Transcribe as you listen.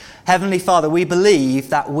Heavenly Father, we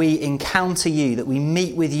believe that we encounter you, that we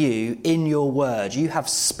meet with you in your word. You have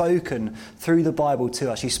spoken through the Bible to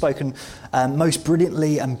us. You've spoken most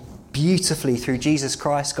brilliantly and beautifully through Jesus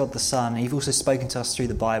Christ, God the Son. And you've also spoken to us through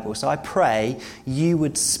the Bible. So I pray you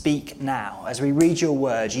would speak now. As we read your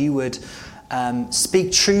word, you would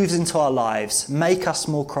speak truths into our lives, make us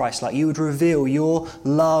more Christ-like. You would reveal your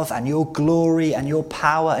love and your glory and your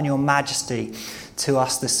power and your majesty to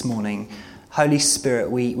us this morning. Holy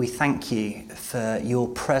Spirit, we thank you for your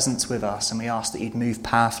presence with us, and we ask that you'd move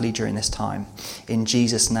powerfully during this time. In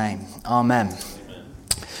Jesus' name, amen.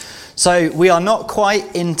 So we are not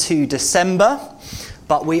quite into December,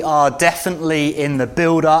 but we are definitely in the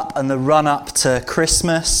build-up and the run-up to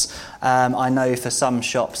Christmas. I know for some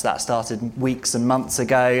shops that started weeks and months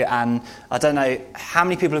ago, and I don't know how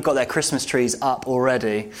many people have got their Christmas trees up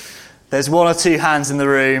already. There's one or two hands in the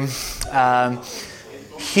room.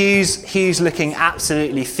 Hugh's looking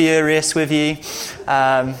absolutely furious with you.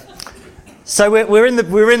 So we're in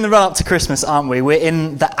the run up to Christmas, aren't we? We're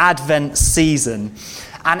in the Advent season,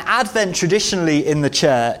 and Advent traditionally in the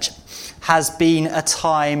church has been a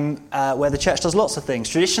time where the church does lots of things.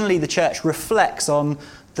 Traditionally, the church reflects on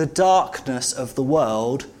the darkness of the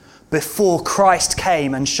world before Christ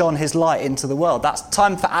came and shone his light into the world. That's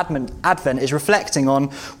time for Advent is reflecting on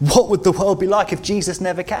what would the world be like if Jesus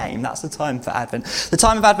never came. That's the time for Advent. The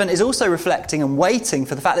time of Advent is also reflecting and waiting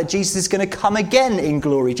for the fact that Jesus is going to come again in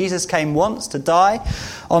glory. Jesus came once to die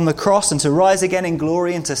on the cross and to rise again in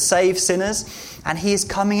glory and to save sinners. And he is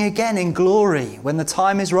coming again in glory when the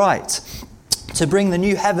time is right, to bring the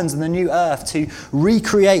new heavens and the new earth, to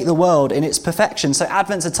recreate the world in its perfection. So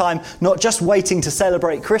Advent's a time not just waiting to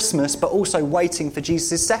celebrate Christmas, but also waiting for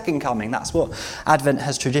Jesus' second coming. That's what Advent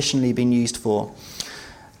has traditionally been used for.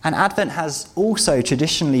 And Advent has also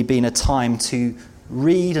traditionally been a time to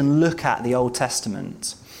read and look at the Old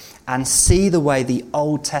Testament and see the way the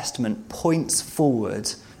Old Testament points forward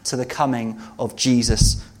to the coming of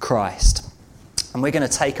Jesus Christ. And we're going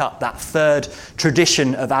to take up that third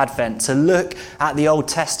tradition of Advent to look at the Old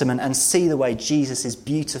Testament and see the way Jesus is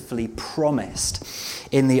beautifully promised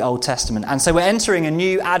in the Old Testament. And so we're entering a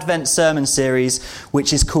new Advent sermon series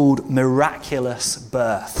which is called Miraculous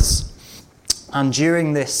Births. And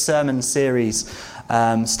during this sermon series,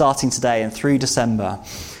 starting today and through December,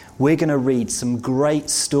 we're going to read some great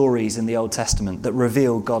stories in the Old Testament that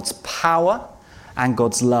reveal God's power and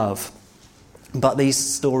God's love. But these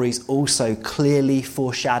stories also clearly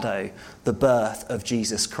foreshadow the birth of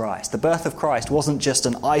Jesus Christ. The birth of Christ wasn't just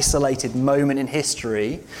an isolated moment in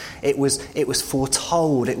history. It was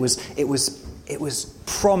foretold. It was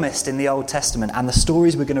promised in the Old Testament. And the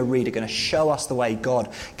stories we're going to read are going to show us the way God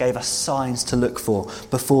gave us signs to look for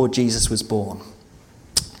before Jesus was born.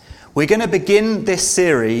 We're going to begin this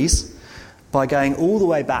series by going all the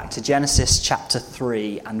way back to Genesis chapter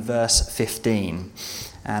 3 and verse 15.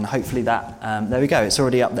 And hopefully that, there we go, it's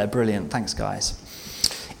already up there. Brilliant. Thanks, guys.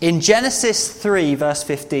 In Genesis 3, verse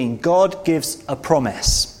 15, God gives a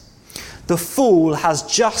promise. The fall has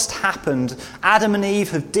just happened. Adam and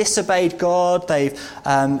Eve have disobeyed God.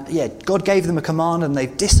 God gave them a command and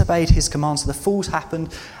they've disobeyed his command. So the fall's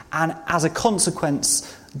happened. And as a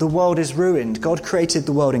consequence, the world is ruined. God created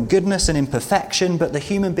the world in goodness and in perfection, but the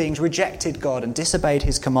human beings rejected God and disobeyed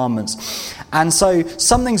his commandments. And so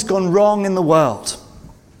something's gone wrong in the world.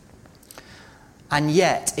 And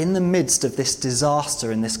yet, in the midst of this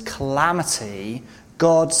disaster and this calamity,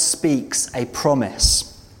 God speaks a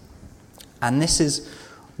promise. And this is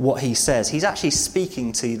what he says. He's actually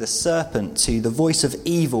speaking to the serpent, to the voice of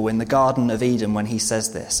evil in the Garden of Eden when he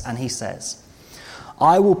says this. And he says,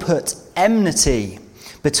 "I will put enmity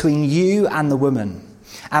between you and the woman,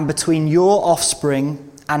 and between your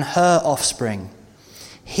offspring and her offspring.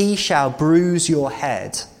 He shall bruise your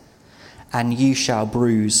head, and you shall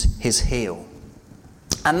bruise his heel."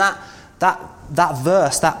 And that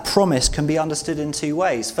verse, that promise, can be understood in two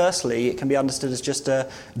ways. Firstly, it can be understood as just a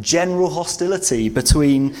general hostility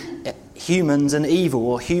between humans and evil,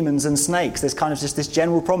 or humans and snakes. There's kind of just this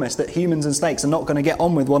general promise that humans and snakes are not going to get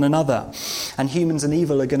on with one another, and humans and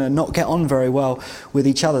evil are going to not get on very well with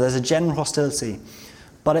each other. There's a general hostility.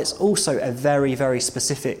 But it's also a very, very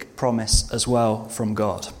specific promise as well from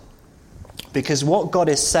God. Because what God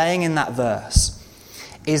is saying in that verse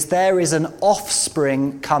is there is an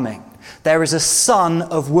offspring coming. There is a son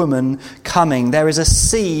of woman coming. There is a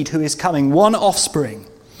seed who is coming, one offspring.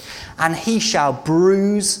 And he shall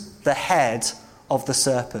bruise the head of the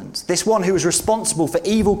serpent. This one who is responsible for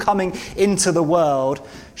evil coming into the world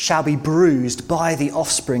shall be bruised by the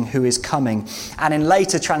offspring who is coming. And in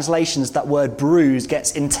later translations, that word bruised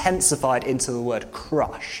gets intensified into the word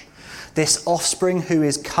crush. This offspring who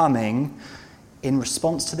is coming in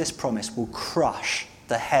response to this promise will crush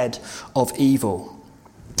the head of evil.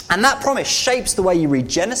 And that promise shapes the way you read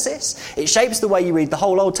Genesis. It shapes the way you read the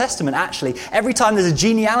whole Old Testament, actually. Every time there's a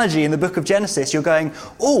genealogy in the book of Genesis, you're going,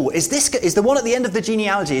 oh, is the one at the end of the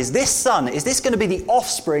genealogy, is this son, is this going to be the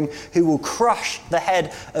offspring who will crush the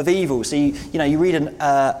head of evil? So you read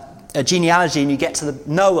a genealogy and you get to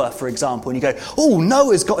Noah, for example, and you go, oh,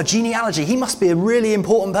 Noah's got a genealogy. He must be a really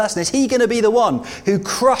important person. Is he going to be the one who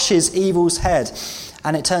crushes evil's head?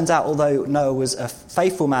 And it turns out, although Noah was a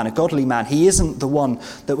faithful man, a godly man, he isn't the one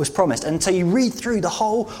that was promised. And so you read through the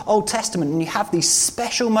whole Old Testament and you have these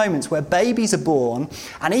special moments where babies are born,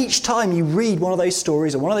 and each time you read one of those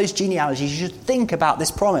stories or one of those genealogies, you should think about this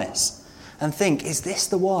promise and think, is this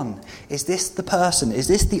the one? Is this the person? Is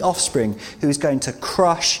this the offspring who is going to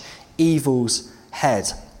crush evil's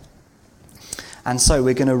head? And so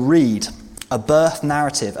we're going to read a birth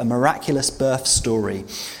narrative, a miraculous birth story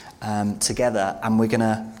together, and we're going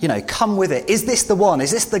to, come with it. Is this the one?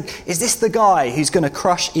 Is this the guy who's going to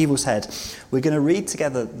crush evil's head? We're going to read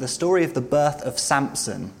together the story of the birth of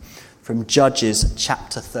Samson from Judges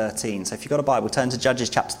chapter 13. So if you've got a Bible, turn to Judges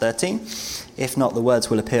chapter 13. If not, the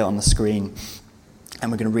words will appear on the screen.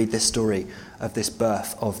 And we're going to read this story of this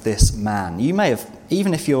birth of this man. You may have,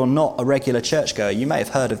 even if you're not a regular churchgoer, you may have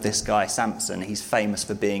heard of this guy, Samson. He's famous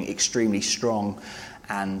for being extremely strong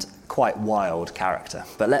and quite wild character.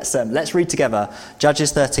 But let's read together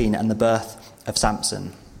Judges 13 and the birth of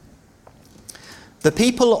Samson. The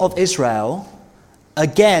people of Israel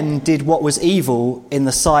again did what was evil in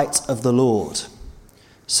the sight of the Lord.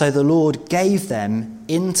 So the Lord gave them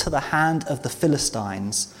into the hand of the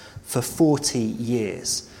Philistines for 40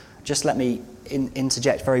 years. Just let me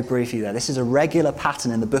interject very briefly there. This is a regular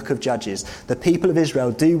pattern in the book of Judges. The people of Israel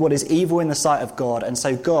do what is evil in the sight of God, and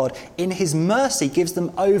so God, in his mercy, gives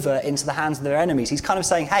them over into the hands of their enemies. He's kind of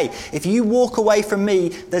saying, hey, if you walk away from me,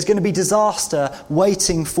 there's going to be disaster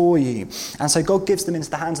waiting for you. And so God gives them into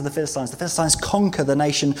the hands of the Philistines. The Philistines conquer the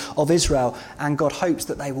nation of Israel, and God hopes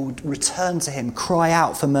that they will return to him, cry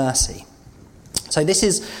out for mercy. So this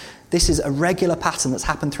is a regular pattern that's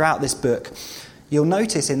happened throughout this book. You'll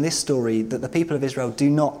notice in this story that the people of Israel do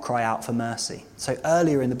not cry out for mercy. So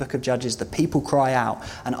earlier in the book of Judges, the people cry out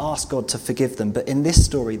and ask God to forgive them. But in this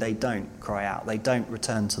story, they don't cry out. They don't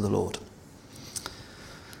return to the Lord.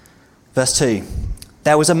 Verse 2.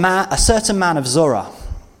 There was a certain man of Zorah,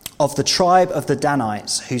 of the tribe of the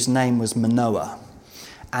Danites, whose name was Manoah.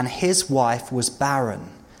 And his wife was barren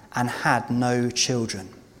and had no children.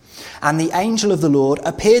 And the angel of the Lord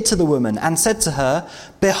appeared to the woman and said to her,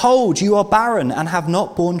 Behold, you are barren and have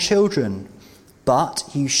not borne children, but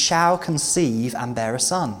you shall conceive and bear a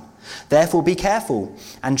son. Therefore be careful,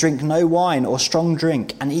 and drink no wine or strong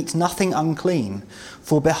drink, and eat nothing unclean.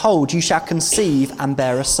 For behold, you shall conceive and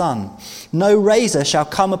bear a son. No razor shall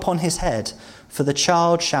come upon his head, for the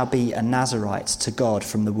child shall be a Nazarite to God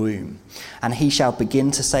from the womb, and he shall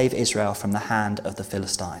begin to save Israel from the hand of the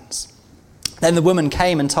Philistines. Then the woman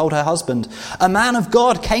came and told her husband, A man of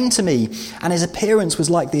God came to me, and his appearance was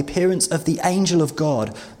like the appearance of the angel of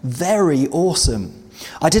God, very awesome.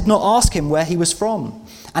 I did not ask him where he was from,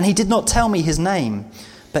 and he did not tell me his name.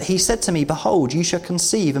 But he said to me, Behold, you shall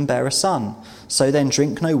conceive and bear a son. So then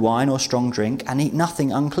drink no wine or strong drink, and eat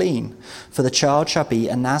nothing unclean. For the child shall be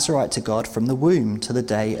a Nazarite to God from the womb to the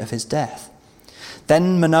day of his death.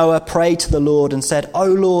 Then Manoah prayed to the Lord and said, O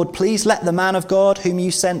Lord, please let the man of God whom you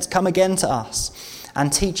sent come again to us,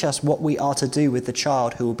 and teach us what we are to do with the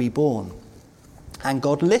child who will be born. And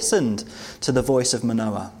God listened to the voice of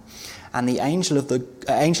Manoah. And the angel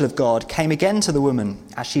of God came again to the woman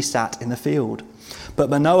as she sat in the field. But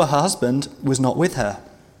Manoah, her husband, was not with her.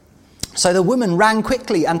 So the woman ran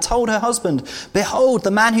quickly and told her husband, Behold,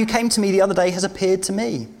 the man who came to me the other day has appeared to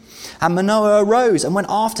me. And Manoah arose and went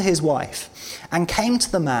after his wife, and came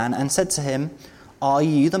to the man and said to him, Are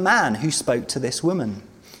you the man who spoke to this woman?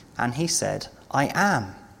 And he said, I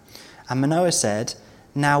am. And Manoah said,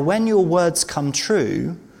 Now when your words come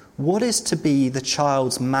true, what is to be the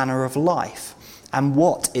child's manner of life? And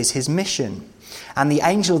what is his mission? And the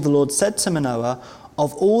angel of the Lord said to Manoah,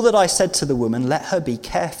 Of all that I said to the woman, let her be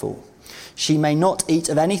careful. She may not eat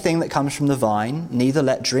of anything that comes from the vine, neither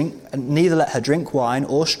let her drink wine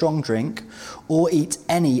or strong drink, or eat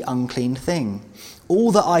any unclean thing.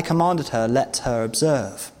 All that I commanded her, let her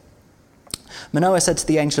observe. Manoah said to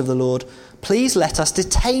the angel of the Lord, Please let us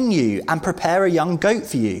detain you and prepare a young goat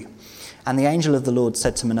for you. And the angel of the Lord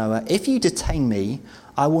said to Manoah, If you detain me,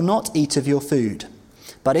 I will not eat of your food.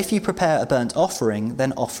 But if you prepare a burnt offering,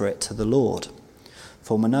 then offer it to the Lord.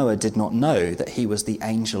 For Manoah did not know that he was the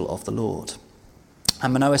angel of the Lord.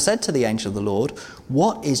 And Manoah said to the angel of the Lord,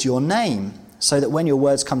 "What is your name, so that when your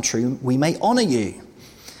words come true, we may honour you?"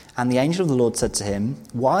 And the angel of the Lord said to him,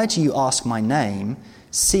 "Why do you ask my name,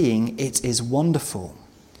 seeing it is wonderful?"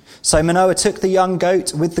 So Manoah took the young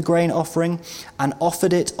goat with the grain offering and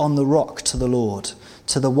offered it on the rock to the Lord,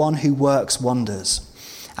 to the one who works wonders.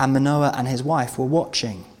 And Manoah and his wife were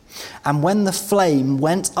watching. And when the flame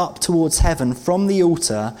went up towards heaven from the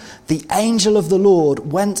altar, the angel of the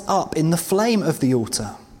Lord went up in the flame of the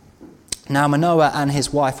altar. Now Manoah and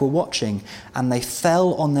his wife were watching, and they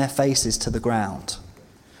fell on their faces to the ground.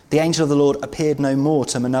 The angel of the Lord appeared no more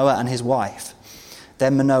to Manoah and his wife.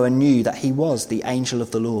 Then Manoah knew that he was the angel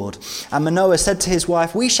of the Lord. And Manoah said to his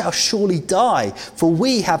wife, "We shall surely die, for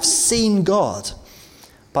we have seen God."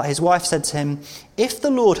 But his wife said to him, "If the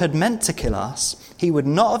Lord had meant to kill us, he would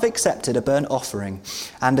not have accepted a burnt offering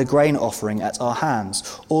and a grain offering at our hands,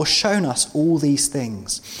 or shown us all these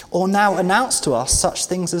things, or now announced to us such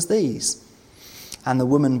things as these." And the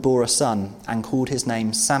woman bore a son and called his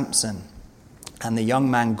name Samson. And the young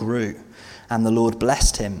man grew, and the Lord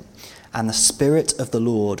blessed him. And the Spirit of the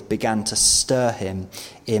Lord began to stir him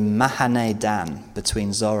in Mahaneh Dan,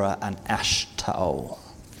 between Zorah and Ashtaol.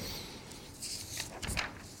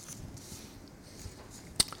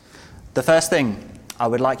 The first thing I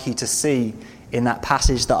would like you to see in that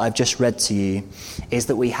passage that I've just read to you is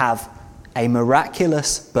that we have a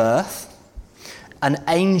miraculous birth, an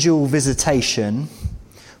angel visitation,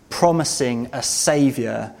 promising a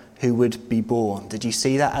saviour who would be born. Did you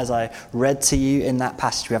see that as I read to you in that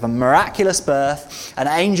passage? We have a miraculous birth, an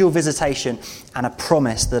angel visitation, and a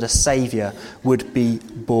promise that a saviour would be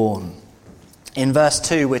born. In verse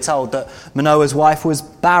 2, we're told that Manoah's wife was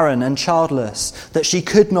barren and childless, that she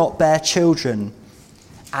could not bear children.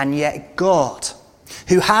 And yet God,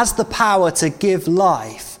 who has the power to give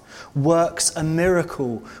life, works a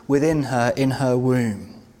miracle within her in her womb.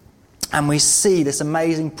 And we see this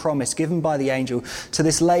amazing promise given by the angel to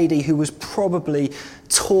this lady who was probably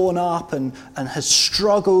torn up and has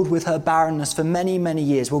struggled with her barrenness for many, many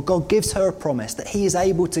years. Well, God gives her a promise that he is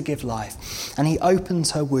able to give life. And he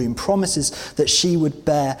opens her womb, promises that she would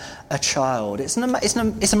bear a child. It's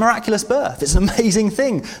a miraculous birth. It's an amazing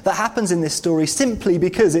thing that happens in this story simply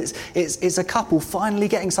because it's a couple finally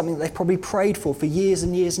getting something that they've probably prayed for years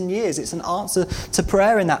and years and years. It's an answer to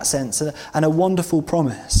prayer in that sense, and a wonderful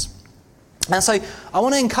promise. And so I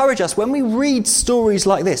want to encourage us, when we read stories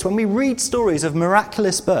like this, when we read stories of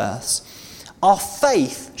miraculous births, our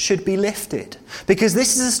faith should be lifted. Because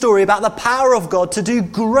this is a story about the power of God to do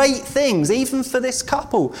great things, even for this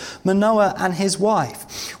couple, Manoah and his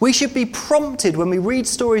wife. We should be prompted when we read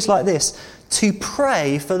stories like this to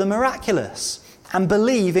pray for the miraculous and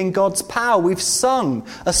believe in God's power. We've sung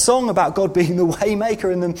a song about God being the way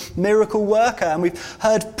maker and the miracle worker, and we've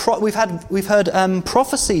heard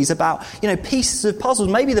prophecies about pieces of puzzles.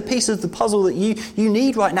 Maybe the piece of the puzzle that you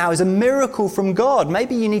need right now is a miracle from God.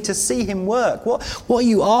 Maybe you need to see him work. What are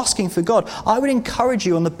you asking for God? I would encourage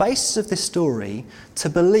you on the basis of this story to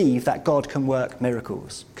believe that God can work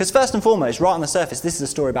miracles. Because first and foremost, right on the surface, this is a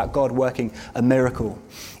story about God working a miracle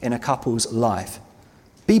in a couple's life.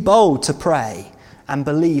 Be bold to pray and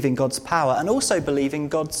believe in God's power, and also believe in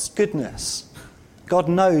God's goodness. God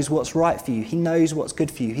knows what's right for you. He knows what's good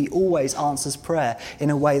for you. He always answers prayer in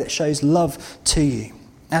a way that shows love to you.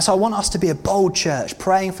 And so I want us to be a bold church,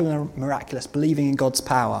 praying for the miraculous, believing in God's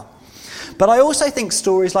power. But I also think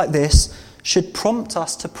stories like this should prompt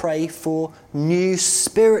us to pray for new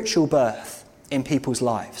spiritual birth in people's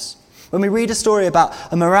lives. When we read a story about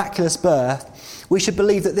a miraculous birth, we should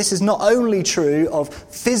believe that this is not only true of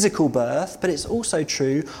physical birth, but it's also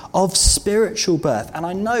true of spiritual birth. And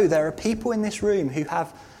I know there are people in this room who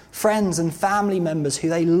have friends and family members who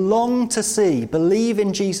they long to see believe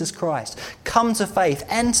in Jesus Christ, come to faith,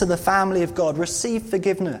 enter the family of God, receive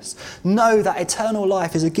forgiveness, know that eternal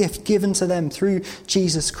life is a gift given to them through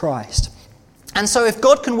Jesus Christ. And so if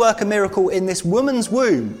God can work a miracle in this woman's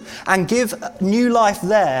womb and give new life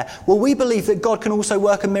there, well, we believe that God can also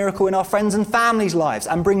work a miracle in our friends' and families' lives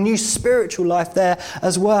and bring new spiritual life there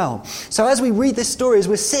as well. So as we read this story, as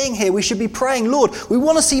we're sitting here, we should be praying, Lord, we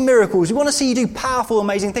want to see miracles. We want to see you do powerful,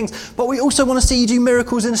 amazing things, but we also want to see you do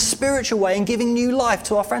miracles in a spiritual way and giving new life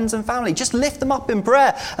to our friends and family. Just lift them up in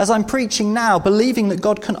prayer as I'm preaching now, believing that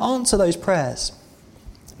God can answer those prayers.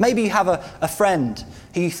 Maybe you have a friend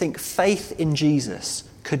who you think faith in Jesus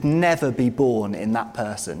could never be born in that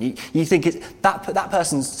person. You think that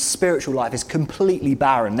person's spiritual life is completely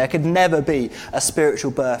barren. There could never be a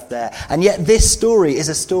spiritual birth there. And yet this story is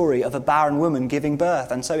a story of a barren woman giving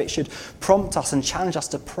birth. And so it should prompt us and challenge us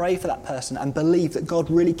to pray for that person and believe that God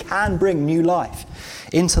really can bring new life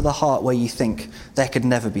into the heart where you think there could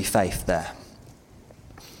never be faith there.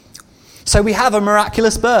 So we have a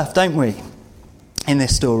miraculous birth, don't we, in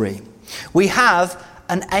this story? We have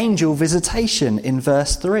an angel visitation in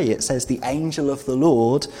verse 3. It says, the angel of the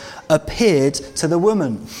Lord appeared to the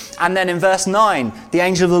woman. And then in verse 9, the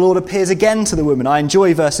angel of the Lord appears again to the woman. I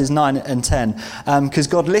enjoy verses 9 and 10 because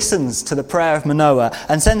God listens to the prayer of Manoah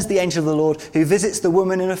and sends the angel of the Lord who visits the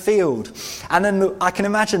woman in a field. And then I can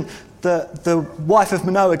imagine the wife of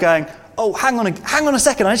Manoah going, oh, hang on a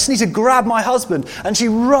second, I just need to grab my husband. And she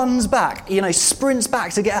runs back, sprints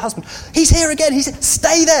back to get her husband. He's here again.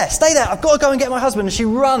 Stay there. I've got to go and get my husband. And she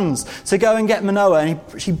runs to go and get Manoah.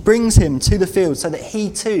 And she brings him to the field so that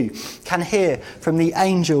he too can hear from the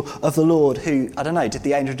angel of the Lord who, I don't know, did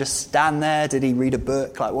the angel just stand there? Did he read a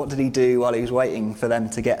book? Like, what did he do while he was waiting for them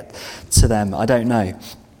to get to them? I don't know.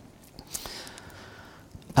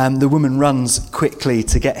 The woman runs quickly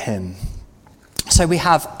to get him. So we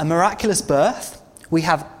have a miraculous birth, we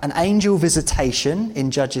have an angel visitation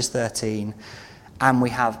in Judges 13, and we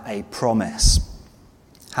have a promise.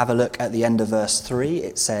 Have a look at the end of verse 3.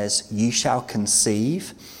 It says, you shall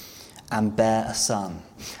conceive and bear a son.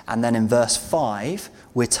 And then in verse 5,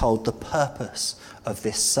 we're told the purpose of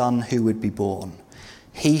this son who would be born.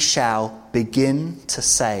 He shall begin to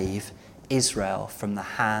save Israel from the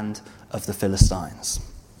hand of the Philistines.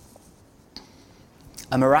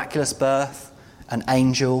 A miraculous birth, an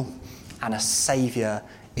angel, and a saviour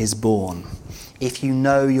is born. If you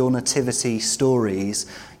know your nativity stories,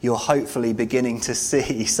 you're hopefully beginning to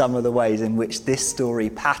see some of the ways in which this story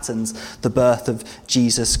patterns the birth of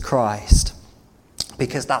Jesus Christ.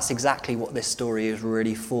 Because that's exactly what this story is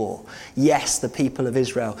really for. Yes, the people of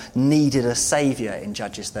Israel needed a saviour in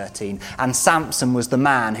Judges 13, and Samson was the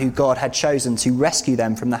man who God had chosen to rescue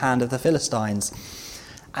them from the hand of the Philistines.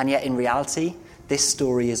 And yet in reality, this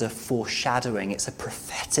story is a foreshadowing, it's a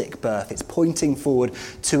prophetic birth. It's pointing forward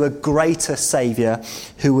to a greater saviour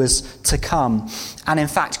who was to come. And in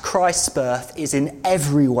fact, Christ's birth is in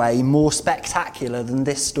every way more spectacular than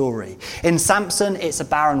this story. In Samson, it's a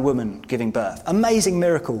barren woman giving birth. Amazing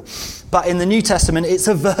miracle. But in the New Testament, it's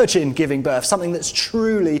a virgin giving birth, something that's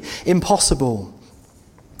truly impossible.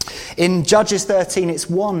 In Judges 13, it's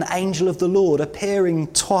one angel of the Lord appearing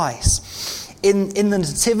twice. In the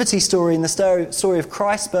nativity story, in the story of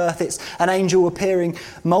Christ's birth, it's an angel appearing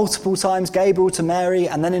multiple times, Gabriel to Mary,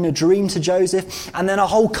 and then in a dream to Joseph, and then a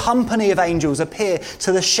whole company of angels appear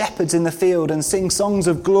to the shepherds in the field and sing songs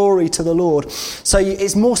of glory to the Lord. So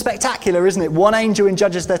it's more spectacular, isn't it? One angel in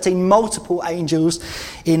Judges 13, multiple angels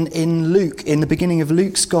in Luke, in the beginning of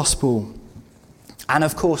Luke's gospel. And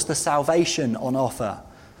of course, the salvation on offer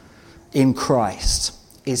in Christ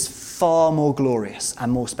is far more glorious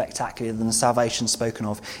and more spectacular than the salvation spoken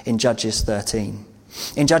of in Judges 13.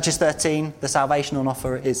 In Judges 13, the salvation on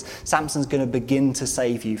offer is Samson's going to begin to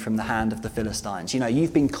save you from the hand of the Philistines.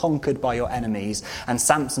 You've been conquered by your enemies, and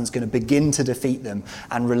Samson's going to begin to defeat them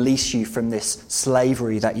and release you from this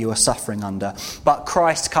slavery that you are suffering under. But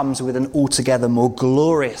Christ comes with an altogether more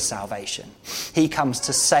glorious salvation. He comes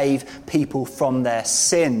to save people from their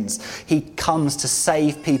sins. He comes to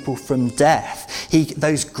save people from death.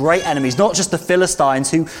 Those great enemies, not just the Philistines,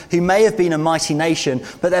 who may have been a mighty nation,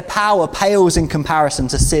 but their power pales in comparison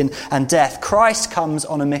to sin and death. Christ comes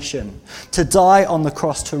on a mission to die on the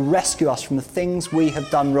cross to rescue us from the things we have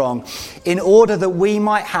done wrong, in order that we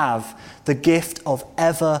might have the gift of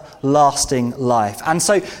everlasting life. And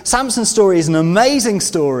so Samson's story is an amazing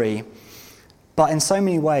story, but in so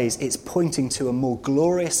many ways it's pointing to a more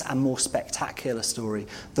glorious and more spectacular story,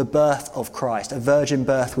 the birth of Christ, a virgin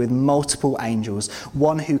birth with multiple angels,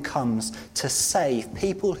 one who comes to save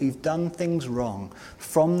people who've done things wrong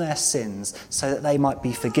from their sins so that they might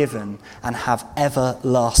be forgiven and have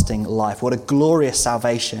everlasting life. What a glorious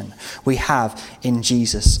salvation we have in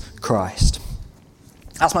Jesus Christ.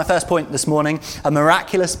 That's my first point this morning. A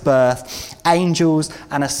miraculous birth, angels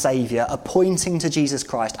and a saviour, are pointing to Jesus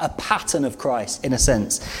Christ, a pattern of Christ, in a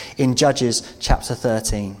sense, in Judges chapter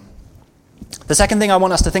 13. The second thing I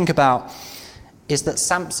want us to think about is that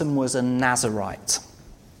Samson was a Nazirite.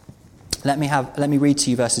 Let me read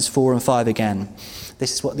to you verses 4 and 5 again.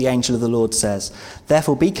 This is what the angel of the Lord says.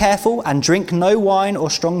 Therefore be careful and drink no wine or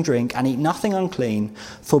strong drink and eat nothing unclean.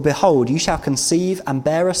 For behold, you shall conceive and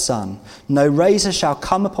bear a son. No razor shall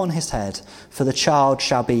come upon his head, for the child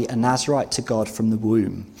shall be a Nazarite to God from the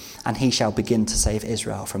womb. And he shall begin to save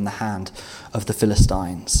Israel from the hand of the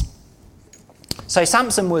Philistines. So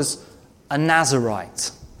Samson was a Nazarite.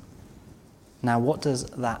 Now what does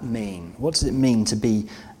that mean? What does it mean to be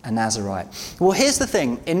a Nazarite? Well, here's the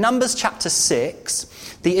thing. In Numbers chapter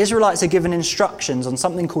 6, the Israelites are given instructions on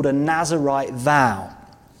something called a Nazarite vow.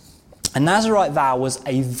 A Nazarite vow was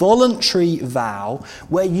a voluntary vow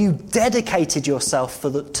where you dedicated yourself to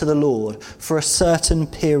the Lord for a certain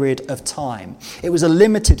period of time. It was a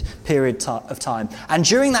limited period of time. And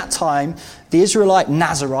during that time, the Israelite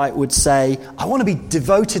Nazarite would say, I want to be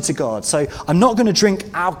devoted to God, so I'm not going to drink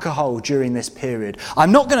alcohol during this period.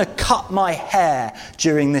 I'm not going to cut my hair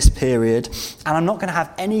during this period. And I'm not going to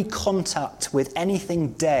have any contact with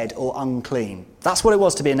anything dead or unclean. That's what it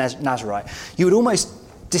was to be a Nazarite. You would almost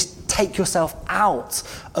just take yourself out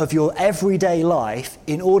of your everyday life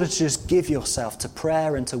in order to just give yourself to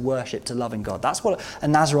prayer and to worship, to loving God. That's what a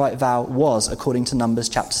Nazarite vow was, according to Numbers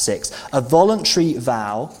chapter 6. A voluntary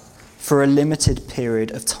vow for a limited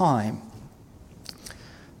period of time.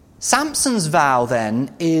 Samson's vow,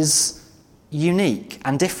 then, is unique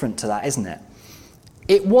and different to that, isn't it?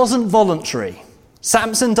 It wasn't voluntary.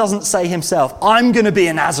 Samson doesn't say himself, I'm going to be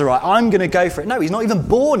a Nazarite, I'm going to go for it. No, he's not even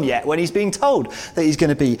born yet when he's being told that he's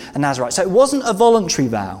going to be a Nazarite. So it wasn't a voluntary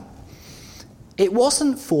vow. It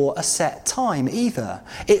wasn't for a set time either.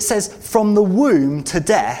 It says from the womb to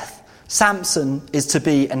death, Samson is to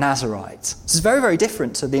be a Nazarite. This is very, very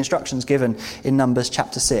different to the instructions given in Numbers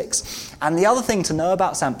chapter 6. And the other thing to know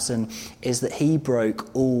about Samson is that he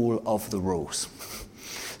broke all of the rules.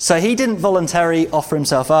 So he didn't voluntarily offer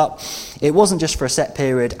himself up. It wasn't just for a set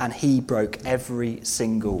period, and he broke every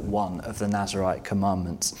single one of the Nazarite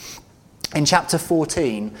commandments. In chapter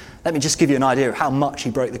 14, let me just give you an idea of how much he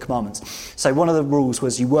broke the commandments. So one of the rules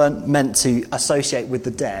was you weren't meant to associate with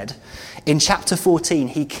the dead. In chapter 14,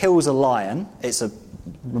 he kills a lion. It's a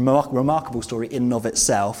remarkable story in and of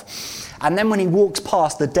itself. And then when he walks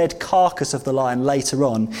past the dead carcass of the lion later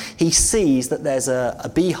on, he sees that there's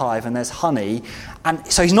a beehive and there's honey. And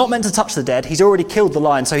so he's not meant to touch the dead. He's already killed the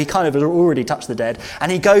lion, so he kind of has already touched the dead.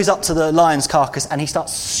 And he goes up to the lion's carcass and he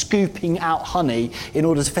starts scooping out honey in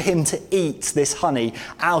order for him to eat this honey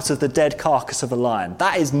out of the dead carcass of a lion.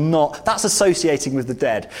 That's associating with the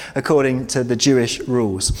dead, according to the Jewish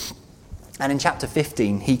rules. And in chapter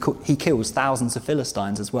 15, he kills thousands of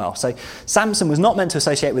Philistines as well. So Samson was not meant to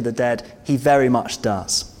associate with the dead. He very much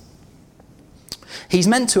does. He's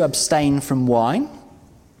meant to abstain from wine.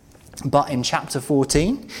 But in chapter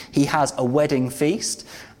 14, he has a wedding feast.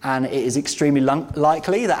 And it is extremely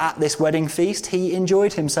likely that at this wedding feast, he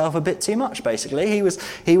enjoyed himself a bit too much, basically. He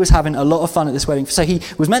was having a lot of fun at this wedding. So he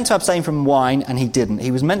was meant to abstain from wine, and he didn't. He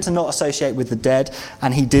was meant to not associate with the dead,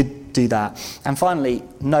 and he did do that. And finally,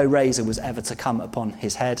 no razor was ever to come upon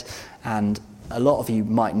his head. And a lot of you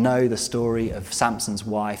might know the story of Samson's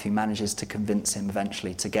wife, who manages to convince him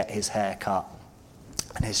eventually to get his hair cut.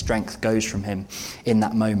 And his strength goes from him in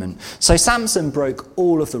that moment. So Samson broke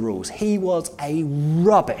all of the rules. He was a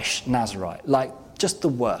rubbish Nazarite, like just the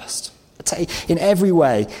worst. In every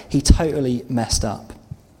way, he totally messed up.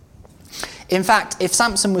 In fact, if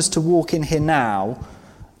Samson was to walk in here now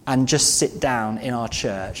and just sit down in our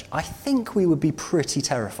church, I think we would be pretty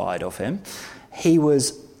terrified of him. He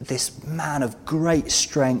was this man of great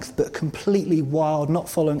strength, but completely wild, not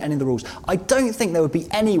following any of the rules. I don't think there would be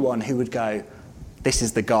anyone who would go, this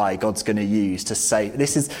is the guy God's going to use to save.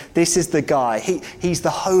 This is the guy. He's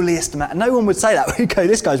the holiest man. No one would say that. We go,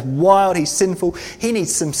 this guy's wild. He's sinful. He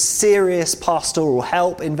needs some serious pastoral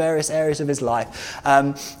help in various areas of his life.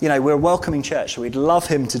 We're a welcoming church, so we'd love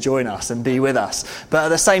him to join us and be with us. But at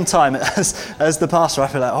the same time, as the pastor, I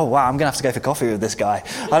feel like, oh wow, I'm going to have to go for coffee with this guy.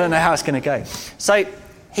 I don't know how it's going to go. So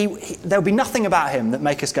there'll be nothing about him that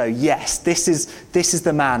make us go, yes, this is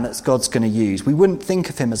the man that God's going to use. We wouldn't think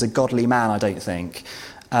of him as a godly man, I don't think.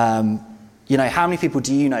 How many people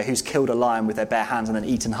do you know who's killed a lion with their bare hands and then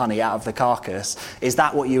eaten honey out of the carcass? Is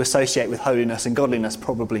that what you associate with holiness and godliness?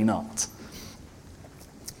 Probably not.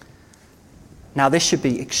 Now, this should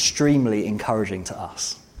be extremely encouraging to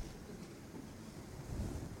us.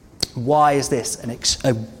 Why is this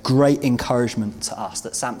a great encouragement to us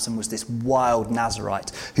that Samson was this wild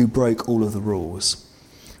Nazarite who broke all of the rules?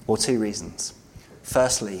 Well, two reasons.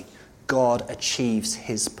 Firstly, God achieves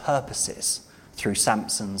his purposes through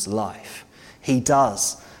Samson's life. He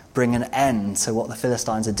does bring an end to what the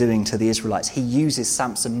Philistines are doing to the Israelites. He uses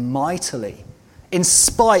Samson mightily In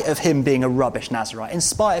spite of him being a rubbish Nazarite, in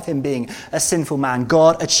spite of him being a sinful man,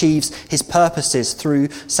 God achieves his purposes through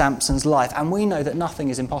Samson's life. And we know that nothing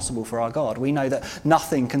is impossible for our God. We know that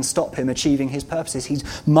nothing can stop him achieving his purposes. He's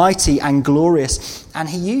mighty and glorious, and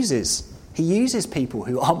he uses people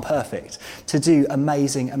who aren't perfect to do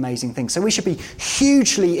amazing, amazing things. So we should be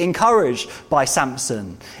hugely encouraged by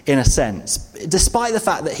Samson, in a sense, despite the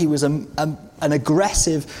fact that he was an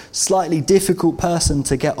aggressive, slightly difficult person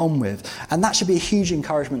to get on with. And that should be a huge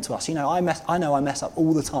encouragement to us. You know, I know I mess up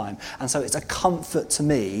all the time, and so it's a comfort to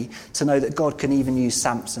me to know that God can even use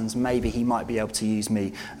Samson's. Maybe he might be able to use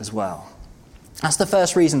me as well. That's the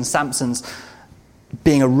first reason Samson's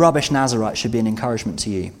being a rubbish Nazarite should be an encouragement to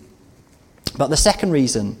you. But the second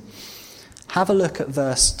reason, have a look at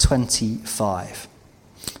verse 25.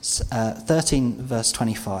 13 verse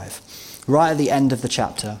 25. Right at the end of the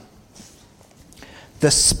chapter.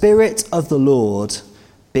 The Spirit of the Lord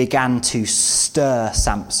began to stir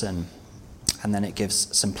Samson. And then it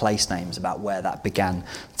gives some place names about where that began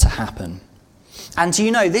to happen. And do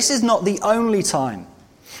you know, this is not the only time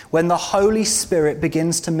when the Holy Spirit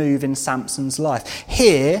begins to move in Samson's life.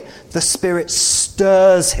 Here, the Spirit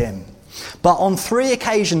stirs him. But on 3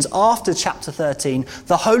 occasions after chapter 13,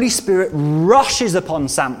 the Holy Spirit rushes upon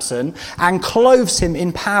Samson and clothes him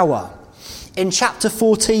in power. In chapter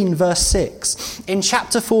 14, verse 6, in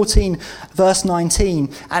chapter 14, verse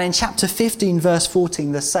 19, and in chapter 15, verse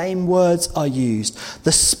 14, the same words are used.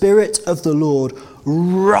 The Spirit of the Lord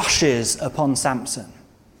rushes upon Samson.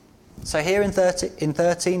 So here in 13,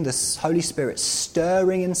 the Holy Spirit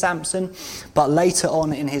stirring in Samson, but later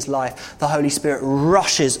on in his life, the Holy Spirit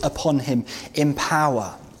rushes upon him in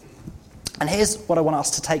power. And here's what I want us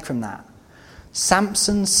to take from that.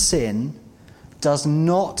 Samson's sin does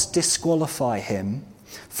not disqualify him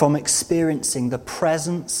from experiencing the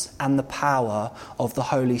presence and the power of the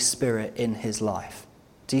Holy Spirit in his life.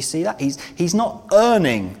 Do you see that? He's not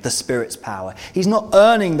earning the Spirit's power. He's not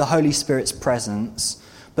earning the Holy Spirit's presence.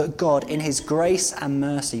 But God, in his grace and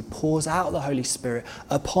mercy, pours out the Holy Spirit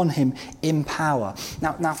upon him in power.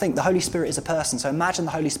 Now think, the Holy Spirit is a person, so imagine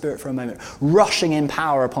the Holy Spirit for a moment rushing in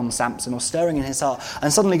power upon Samson or stirring in his heart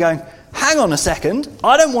and suddenly going, hang on a second,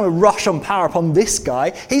 I don't want to rush on power upon this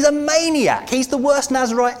guy. He's a maniac. He's the worst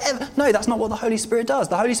Nazarite ever. No, that's not what the Holy Spirit does.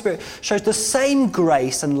 The Holy Spirit shows the same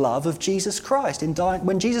grace and love of Jesus Christ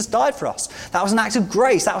when Jesus died for us. That was an act of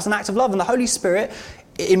grace. That was an act of love. And the Holy Spirit,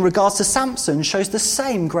 in regards to Samson, shows the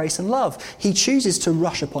same grace and love. He chooses to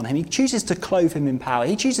rush upon him. He chooses to clothe him in power.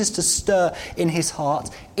 He chooses to stir in his heart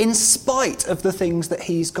in spite of the things that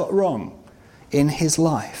he's got wrong in his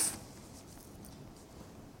life.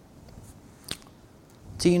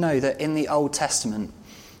 Do you know that in the Old Testament,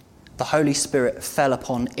 the Holy Spirit fell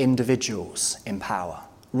upon individuals in power?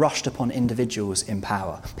 Rushed upon individuals in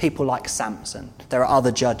power. People like Samson. There are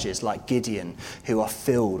other judges like Gideon who are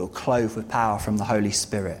filled or clothed with power from the Holy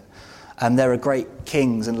Spirit. There are great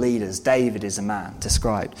kings and leaders. David is a man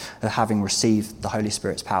described as having received the Holy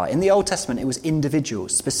Spirit's power. In the Old Testament, it was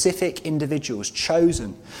individuals, specific individuals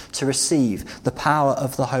chosen to receive the power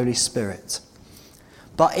of the Holy Spirit.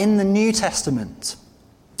 But in the New Testament,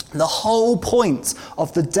 the whole point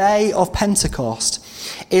of the day of Pentecost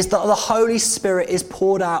is that the Holy Spirit is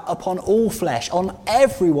poured out upon all flesh, on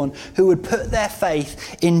everyone who would put their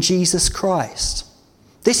faith in Jesus Christ.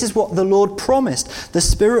 This is what the Lord promised. The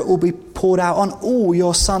Spirit will be poured out on all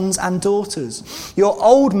your sons and daughters. Your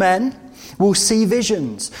old men will see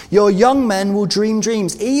visions. Your young men will dream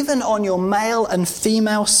dreams. Even on your male and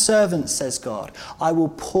female servants, says God, I will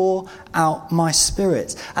pour out my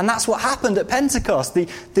Spirit. And that's what happened at Pentecost. The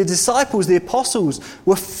disciples, the apostles,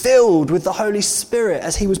 were filled with the Holy Spirit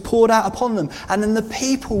as he was poured out upon them. And then the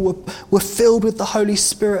people were filled with the Holy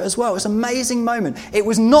Spirit as well. It was an amazing moment. It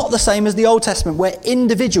was not the same as the Old Testament, where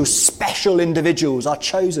individuals, special individuals, are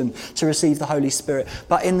chosen to receive the Holy Spirit.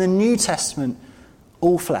 But in the New Testament,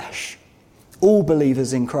 all flesh, all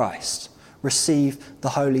believers in Christ receive the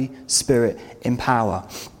Holy Spirit in power.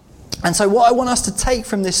 And so what I want us to take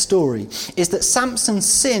from this story is that Samson's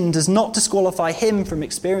sin does not disqualify him from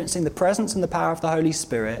experiencing the presence and the power of the Holy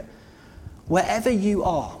Spirit wherever you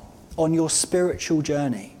are on your spiritual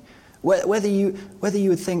journey. Whether you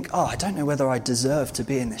would think, I don't know whether I deserve to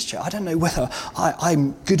be in this church. I don't know whether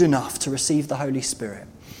I'm good enough to receive the Holy Spirit.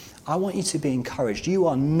 I want you to be encouraged. You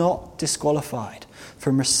are not disqualified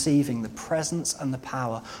from receiving the presence and the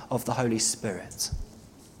power of the Holy Spirit.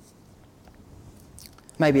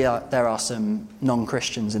 Maybe there are some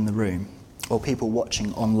non-Christians in the room, or people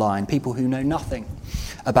watching online, people who know nothing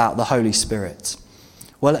about the Holy Spirit.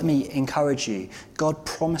 Well, let me encourage you. God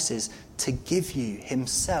promises to give you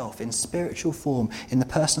himself in spiritual form in the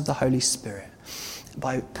person of the Holy Spirit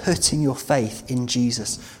by putting your faith in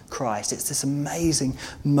Jesus Christ. It's this amazing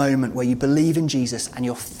moment where you believe in Jesus and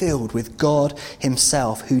you're filled with God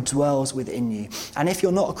himself who dwells within you. And if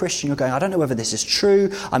you're not a Christian, you're going, I don't know whether this is true,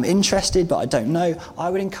 I'm interested, but I don't know. I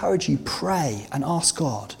would encourage you, pray and ask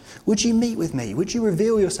God, would you meet with me? Would you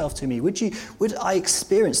reveal yourself to me? Would I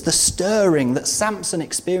experience the stirring that Samson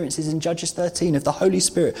experiences in Judges 13 of the Holy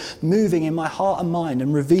Spirit moving in my heart and mind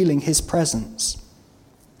and revealing his presence?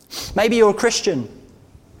 Maybe you're a Christian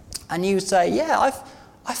and you say, yeah,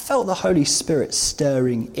 I felt the Holy Spirit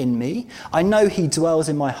stirring in me. I know he dwells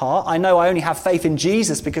in my heart. I know I only have faith in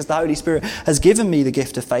Jesus because the Holy Spirit has given me the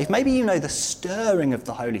gift of faith. Maybe you know the stirring of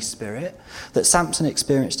the Holy Spirit that Samson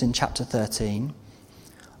experienced in chapter 13.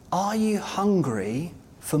 Are you hungry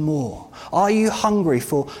for more? Are you hungry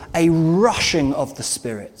for a rushing of the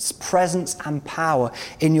Spirit's presence and power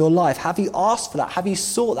in your life? Have you asked for that? Have you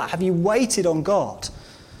sought that? Have you waited on God?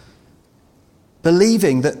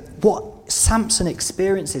 Believing that what Samson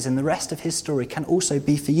experiences in the rest of his story can also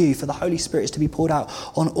be for you, for the Holy Spirit is to be poured out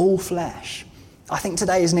on all flesh. I think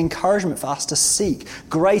today is an encouragement for us to seek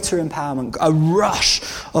greater empowerment, a rush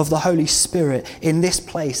of the Holy Spirit in this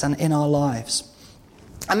place and in our lives.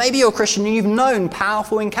 And maybe you're a Christian and you've known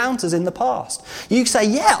powerful encounters in the past. You say,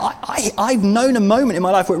 yeah, I've known a moment in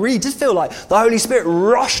my life where it really did feel like the Holy Spirit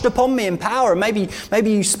rushed upon me in power. Maybe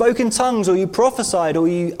you spoke in tongues, or you prophesied, or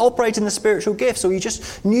you operated in the spiritual gifts, or you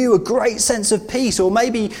just knew a great sense of peace, or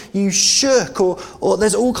maybe you shook, or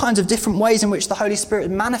there's all kinds of different ways in which the Holy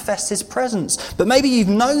Spirit manifests his presence. But maybe you've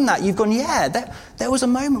known that. You've gone, yeah, there was a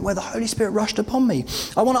moment where the Holy Spirit rushed upon me.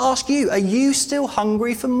 I want to ask you, are you still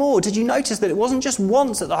hungry for more? Did you notice that it wasn't just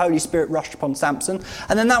once that the Holy Spirit rushed upon Samson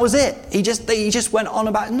and then that was it? He just went on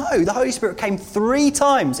about, no, the Holy Spirit came 3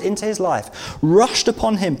 times into his life, rushed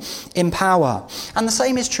upon him in power. And the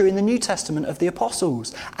same is true in the New Testament of the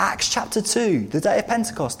apostles. Acts chapter 2, the day of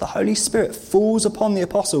Pentecost, the Holy Spirit falls upon the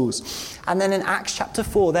apostles. And then in Acts chapter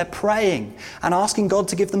 4, they're praying and asking God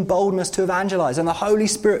to give them boldness to evangelize, and the Holy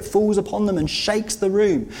Spirit falls upon them and shakes the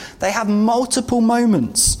room. They have multiple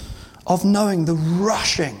moments of knowing the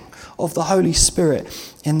rushing of the Holy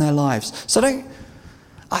Spirit in their lives. So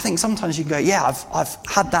I think sometimes you can go, yeah, I've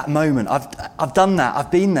had that moment, I've done that, I've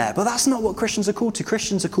been there. But that's not what Christians are called to.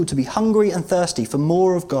 Christians are called to be hungry and thirsty for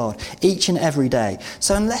more of God each and every day.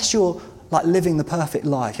 So unless you're like living the perfect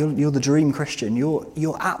life, you're the dream Christian,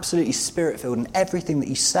 you're absolutely Spirit-filled in everything that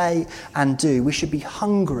you say and do, we should be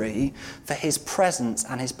hungry for his presence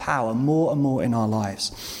and his power more and more in our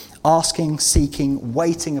lives. Asking, seeking,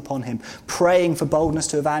 waiting upon him, praying for boldness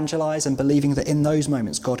to evangelize, and believing that in those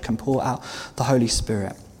moments God can pour out the Holy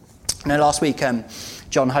Spirit. Last week,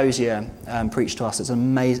 John Hosier preached to us. It's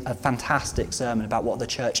a fantastic sermon about what the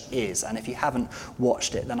church is. And if you haven't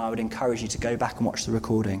watched it, then I would encourage you to go back and watch the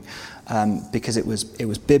recording, because it was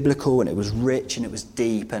biblical and it was rich and it was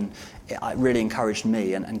deep, and it really encouraged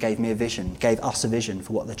me and gave me a vision, gave us a vision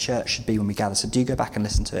for what the church should be when we gather. So do go back and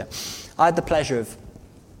listen to it. I had the pleasure of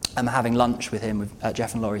having lunch with him at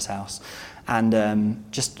Jeff and Laurie's house, and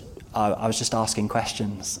I was just asking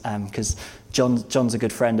questions because John's a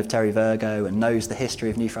good friend of Terry Virgo and knows the history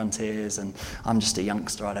of New Frontiers, and I'm just a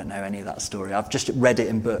youngster, I don't know any of that story. I've just read it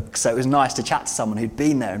in books, so it was nice to chat to someone who'd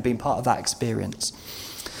been there and been part of that experience.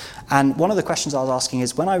 And one of the questions I was asking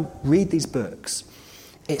is, when I read these books,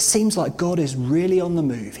 it seems like God is really on the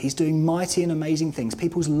move. He's doing mighty and amazing things.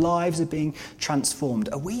 People's lives are being transformed.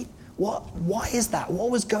 Why is that? What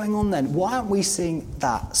was going on then? Why aren't we seeing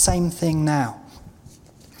that same thing now?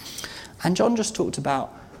 And John just talked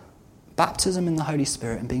about baptism in the Holy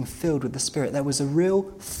Spirit and being filled with the Spirit. There was a real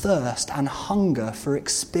thirst and hunger for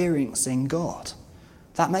experiencing God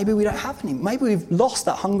that maybe we don't have any. Maybe we've lost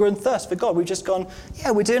that hunger and thirst for God. We've just gone,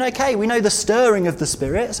 yeah, we're doing okay. We know the stirring of the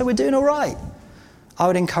Spirit, so we're doing all right. I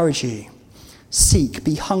would encourage you, seek,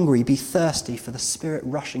 be hungry, be thirsty for the Spirit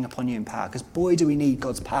rushing upon you in power, because boy, do we need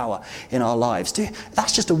God's power in our lives.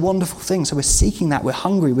 That's just a wonderful thing. So we're seeking that, we're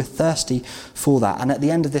hungry, we're thirsty for that. And at the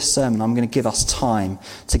end of this sermon, I'm going to give us time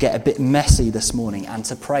to get a bit messy this morning and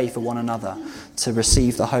to pray for one another, to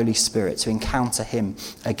receive the Holy Spirit, to encounter him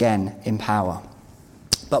again in power.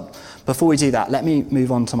 But before we do that, let me move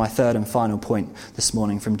on to my third and final point this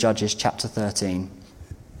morning from Judges chapter 13.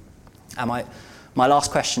 And my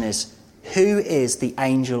last question is, who is the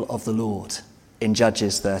angel of the Lord in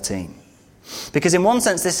Judges 13? Because in one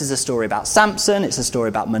sense, this is a story about Samson, it's a story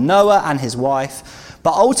about Manoah and his wife.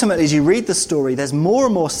 But ultimately, as you read the story, there's more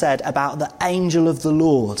and more said about the angel of the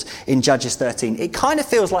Lord in Judges 13. It kind of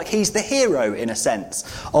feels like he's the hero, in a sense,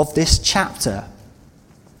 of this chapter.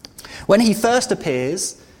 When he first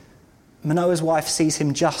appears, Manoah's wife sees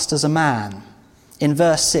him just as a man. In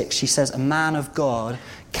verse 6, she says, "A man of God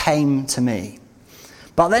came to me."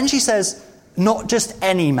 But then she says, not just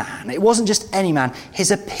any man. It wasn't just any man.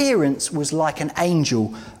 His appearance was like an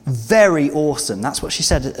angel, very awesome. That's what she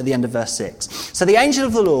said at the end of verse 6. So the angel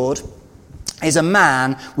of the Lord is a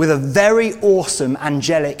man with a very awesome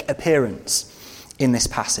angelic appearance in this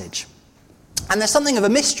passage. And there's something of a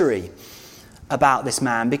mystery about this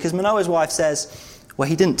man, because Manoah's wife says, well,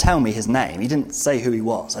 he didn't tell me his name. He didn't say who he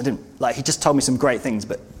was. He just told me some great things,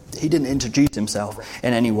 but he didn't introduce himself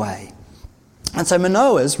in any way. And so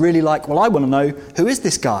Manoah's really like, well, I want to know, who is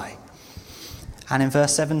this guy? And in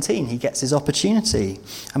verse 17, he gets his opportunity.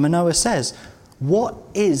 And Manoah says, "What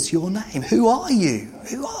is your name? Who are you?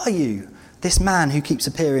 Who are you? This man who keeps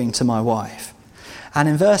appearing to my wife." And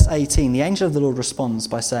in verse 18, the angel of the Lord responds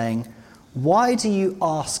by saying, "Why do you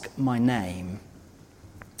ask my name?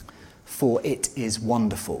 For it is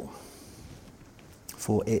wonderful."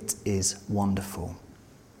 For it is wonderful.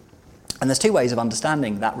 And there's two ways of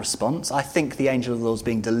understanding that response. I think the angel of the Lord is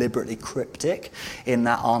being deliberately cryptic in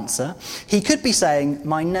that answer. He could be saying,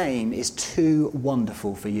 my name is too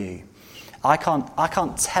wonderful for you. I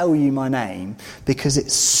can't tell you my name because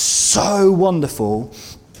it's so wonderful.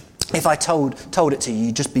 If I told it to you,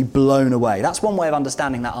 you'd just be blown away. That's one way of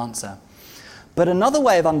understanding that answer. But another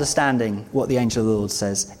way of understanding what the angel of the Lord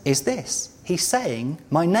says is this. He's saying,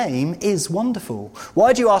 my name is wonderful.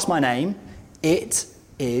 Why do you ask my name? It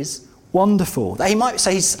is wonderful.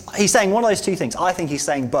 So he's saying one of those two things. I think he's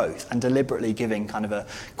saying both and deliberately giving kind of a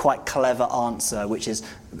quite clever answer, which has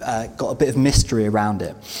got a bit of mystery around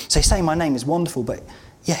it. So he's saying my name is wonderful, but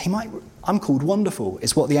yeah, I'm called wonderful,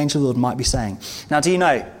 is what the angel of the Lord might be saying. Now, do you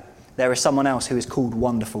know there is someone else who is called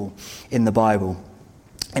wonderful in the Bible?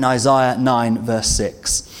 In Isaiah 9, verse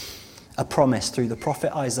 6, a promise through the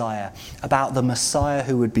prophet Isaiah about the Messiah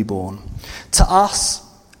who would be born. To us,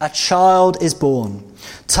 a child is born.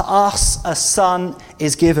 To us, a son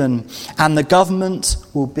is given, and the government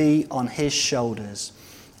will be on his shoulders.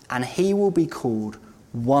 And he will be called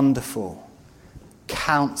Wonderful,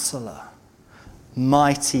 Counselor,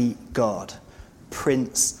 Mighty God,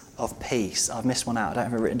 Prince of Peace. I've missed one out. I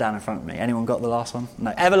don't have it written down in front of me. Anyone got the last one?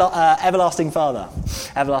 No. Everlasting Father.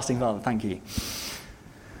 Everlasting Father. Thank you.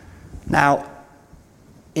 Now,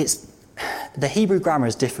 the Hebrew grammar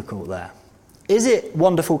is difficult there. Is it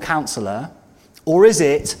Wonderful Counselor, or is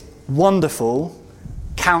it Wonderful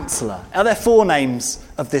Counselor? Are there 4 names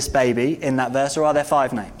of this baby in that verse, or are there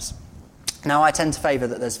 5 names? Now, I tend to favour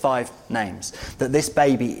that there's 5 names, that this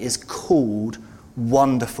baby is called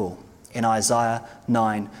Wonderful in Isaiah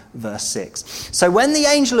 9, verse 6. So when the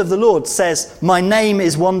angel of the Lord says, my name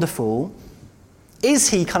is wonderful, is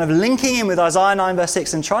he kind of linking in with Isaiah 9, verse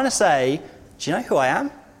 6 and trying to say, do you know who I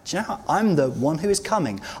am? Do you know how I'm the one who is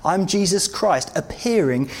coming? I'm Jesus Christ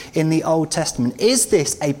appearing in the Old Testament. Is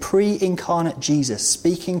this a pre-incarnate Jesus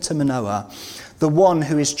speaking to Manoah, the one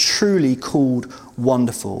who is truly called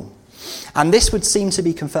Wonderful? And this would seem to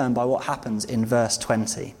be confirmed by what happens in verse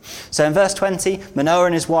 20. So in verse 20, Manoah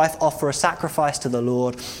and his wife offer a sacrifice to the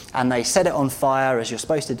Lord, and they set it on fire, as you're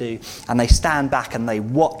supposed to do, and they stand back and they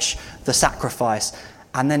watch the sacrifice.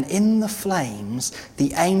 And then in the flames,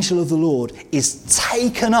 the angel of the Lord is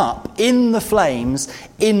taken up in the flames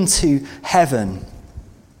into heaven.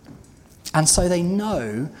 And so they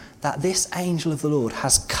know that this angel of the Lord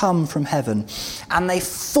has come from heaven, and they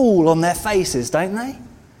fall on their faces, don't they?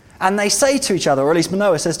 And they say to each other, or at least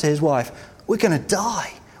Manoah says to his wife, we're going to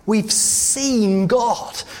die. We've seen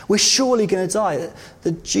God. We're surely going to die.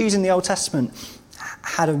 The Jews in the Old Testament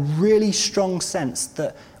had a really strong sense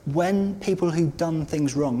that when people who'd done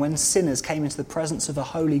things wrong, when sinners came into the presence of a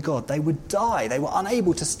holy God, they would die. They were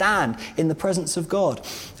unable to stand in the presence of God.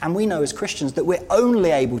 And we know as Christians that we're only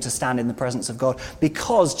able to stand in the presence of God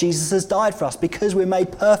because Jesus has died for us, because we're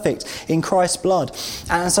made perfect in Christ's blood.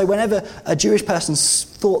 And so whenever a Jewish person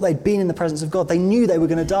thought they'd been in the presence of God, they knew they were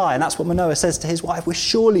going to die. And that's what Manoah says to his wife, we're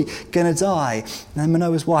surely going to die. And then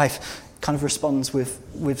Manoah's wife kind of responds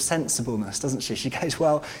with sensibleness, doesn't she? She goes,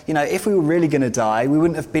 well, if we were really going to die, we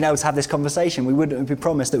wouldn't have been able to have this conversation. We wouldn't have been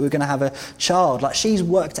promised that we were going to have a child. Like, she's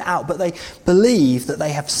worked it out, but they believe that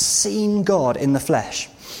they have seen God in the flesh,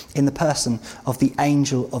 in the person of the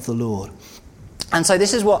angel of the Lord. And so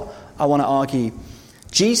this is what I want to argue.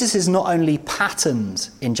 Jesus is not only patterned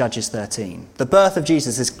in Judges 13. The birth of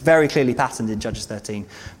Jesus is very clearly patterned in Judges 13,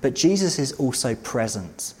 but Jesus is also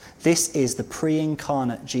present. This is the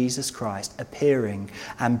pre-incarnate Jesus Christ appearing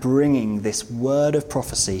and bringing this word of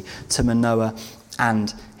prophecy to Manoah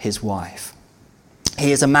and his wife.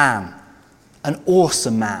 He is a man, an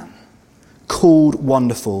awesome man, called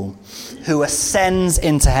Wonderful, who ascends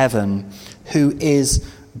into heaven, who is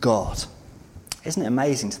God. Isn't it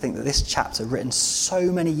amazing to think that this chapter, written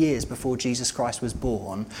so many years before Jesus Christ was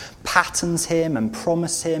born, patterns him and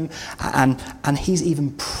promises him, and he's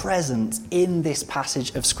even present in this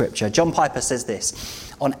passage of Scripture. John Piper says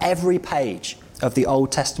this: on every page of the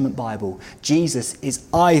Old Testament Bible, Jesus is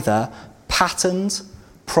either patterned,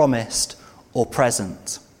 promised, or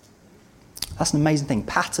present. That's an amazing thing.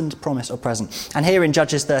 Patterned, promised, or present. And here in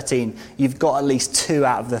Judges 13, you've got at least 2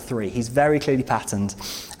 out of the 3. He's very clearly patterned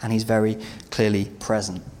and he's very clearly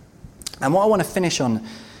present. And what I want to finish on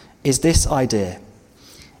is this idea.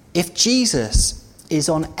 If Jesus is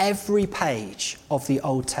on every page of the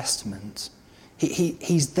Old Testament,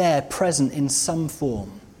 he's there present in some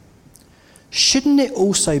form, shouldn't it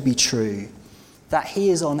also be true that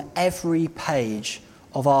he is on every page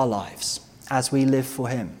of our lives as we live for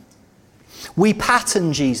him? We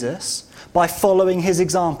pattern Jesus by following his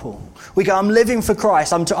example. We go, I'm living for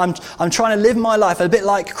Christ. I'm trying to live my life a bit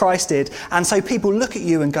like Christ did. And so people look at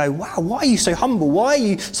you and go, wow, why are you so humble? Why are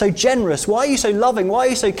you so generous? Why are you so loving? Why are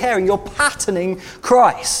you so caring? You're patterning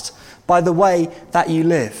Christ by the way that you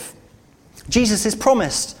live. Jesus is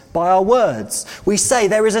promised by our words. We say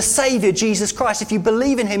there is a Saviour, Jesus Christ. If you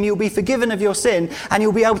believe in him, you'll be forgiven of your sin and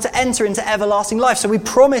you'll be able to enter into everlasting life. So we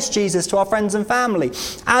promise Jesus to our friends and family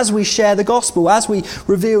as we share the gospel, as we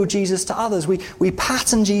reveal Jesus to others. We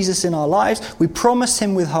pattern Jesus in our lives. We promise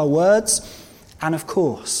him with our words. And of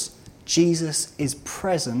course, Jesus is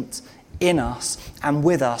present in us and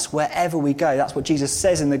with us wherever we go. That's what Jesus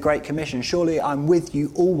says in the Great Commission. Surely I'm with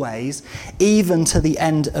you always, even to the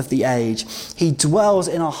end of the age. He dwells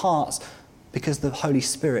in our hearts because the Holy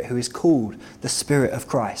Spirit, who is called the Spirit of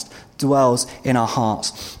Christ, dwells in our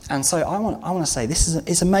hearts. And so I want to say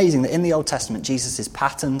it's amazing that in the Old Testament Jesus is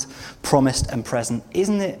patterned, promised and present.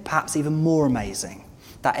 Isn't it perhaps even more amazing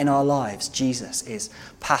that in our lives Jesus is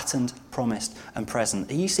patterned, promised and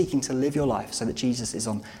present? Are you seeking to live your life so that Jesus is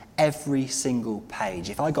on every single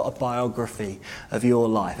page? If I got a biography of your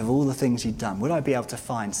life, of all the things you've done, would I be able to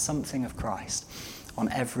find something of Christ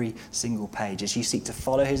on every single page as you seek to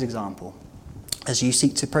follow his example, as you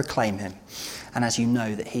seek to proclaim him, and as you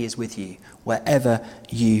know that he is with you wherever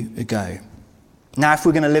you go? Now, if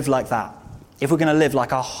we're going to live like that, if we're going to live like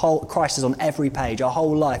Christ is on every page, our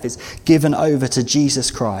whole life is given over to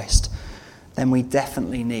Jesus Christ, then we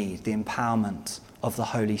definitely need the empowerment of the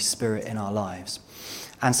Holy Spirit in our lives.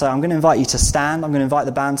 And so I'm going to invite you to stand. I'm going to invite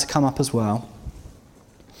the band to come up as well.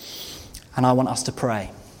 And I want us to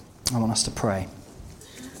pray.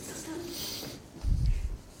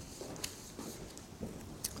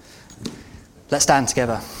 Let's stand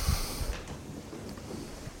together.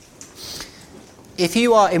 If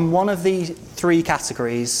you are in one of these 3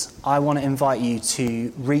 categories, I want to invite you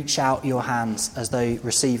to reach out your hands as though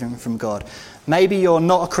receiving from God. Maybe you're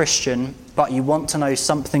not a Christian, but you want to know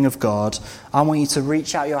something of God. I want you to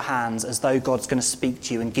reach out your hands as though God's going to speak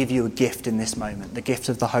to you and give you a gift in this moment, the gift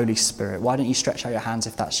of the Holy Spirit. Why don't you stretch out your hands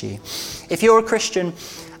if that's you? If you're a Christian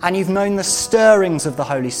and you've known the stirrings of the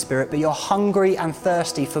Holy Spirit, but you're hungry and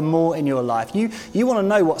thirsty for more in your life, you want to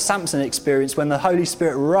know what Samson experienced when the Holy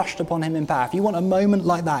Spirit rushed upon him in power. If you want a moment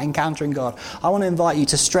like that, encountering God, I want to invite you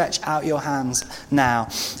to stretch out your hands now.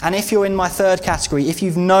 And if you're in my 3rd category, if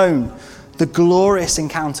you've known the glorious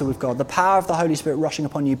encounter with God, the power of the Holy Spirit rushing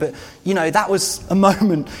upon you, but that was a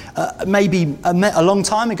moment, maybe a long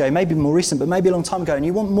time ago, maybe more recent, but maybe a long time ago, and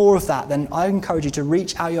you want more of that, then I encourage you to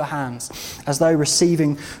reach out your hands as though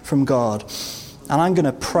receiving from God. And I'm going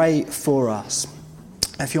to pray for us.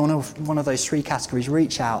 If you're one of those 3 categories,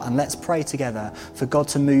 reach out and let's pray together for God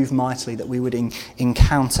to move mightily, that we would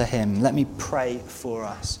encounter him. Let me pray for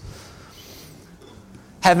us.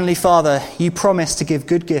 Heavenly Father, you promise to give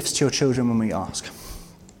good gifts to your children when we ask.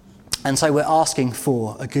 And so we're asking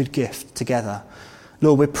for a good gift together.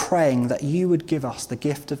 Lord, we're praying that you would give us the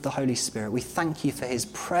gift of the Holy Spirit. We thank you for his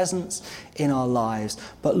presence in our lives.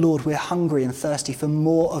 But Lord, we're hungry and thirsty for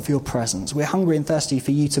more of your presence. We're hungry and thirsty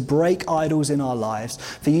for you to break idols in our lives,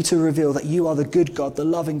 for you to reveal that you are the good God, the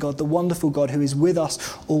loving God, the wonderful God who is with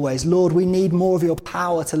us always. Lord, we need more of your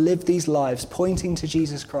power to live these lives pointing to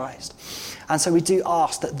Jesus Christ. And so we do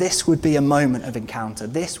ask that this would be a moment of encounter.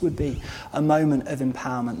 This would be a moment of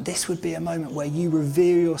empowerment. This would be a moment where you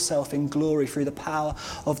reveal yourself in glory through the power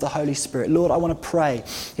power of the Holy Spirit. Lord, I want to pray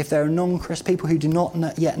if there are non-Christian people who do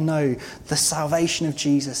not yet know the salvation of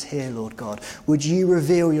Jesus here, Lord God, would you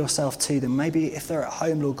reveal yourself to them? Maybe if they're at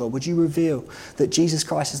home, Lord God, would you reveal that Jesus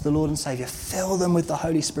Christ is the Lord and Saviour? Fill them with the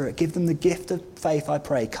Holy Spirit. Give them the gift of faith, I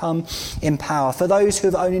pray. Come in power. For those who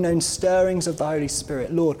have only known stirrings of the Holy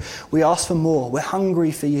Spirit, Lord, we ask for more. We're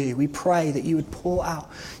hungry for you. We pray that you would pour out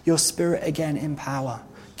your Spirit again in power.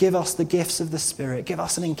 Give us the gifts of the Spirit. Give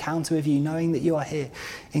us an encounter with you, knowing that you are here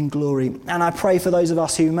in glory. And I pray for those of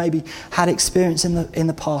us who maybe had experience in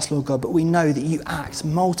the past, Lord God, but we know that you act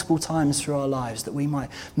multiple times through our lives, that we might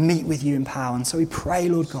meet with you in power. And so we pray,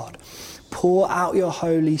 Lord God, pour out your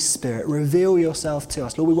Holy Spirit. Reveal yourself to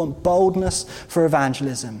us. Lord, we want boldness for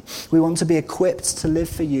evangelism. We want to be equipped to live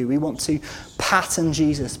for you. We want to pattern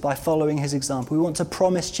Jesus by following his example. We want to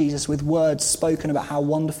promise Jesus with words spoken about how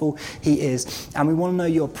wonderful he is. And we want to know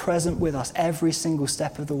you're present with us every single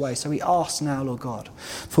step of the way. So we ask now, Lord God,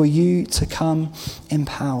 for you to come in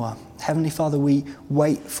power. Heavenly Father, we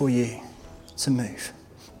wait for you to move.